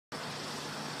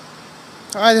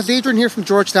Hi, this is Adrian here from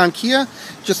Georgetown Kia.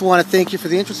 Just want to thank you for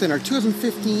the interest in our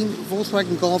 2015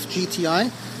 Volkswagen Golf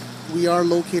GTI. We are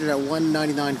located at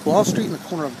 199 Guelph Street in the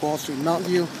corner of Guelph Street and Mountain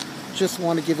View. Just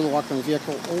want to give you a walk on the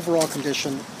vehicle. Overall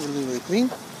condition, really clean.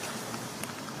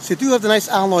 So you do have the nice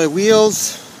alloy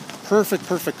wheels. Perfect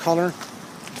color.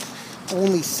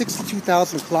 Only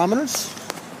 62,000 kilometers.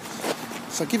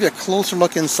 So I'll give you a closer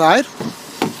look inside.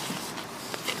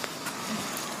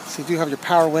 So you do have your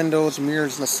power windows,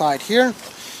 mirrors on the side here.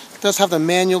 It does have the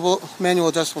manual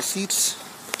adjustable seats,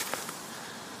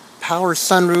 power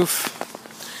sunroof,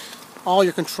 all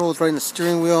your controls right in the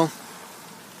steering wheel,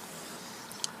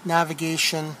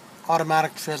 navigation,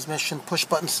 automatic transmission, push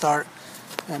button start,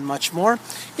 and much more.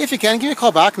 If you can, give me a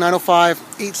call back,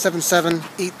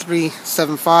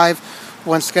 905-877-8375.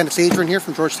 Once again, it's Adrian here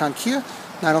from Georgetown Kia,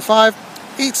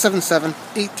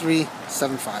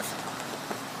 905-877-8375.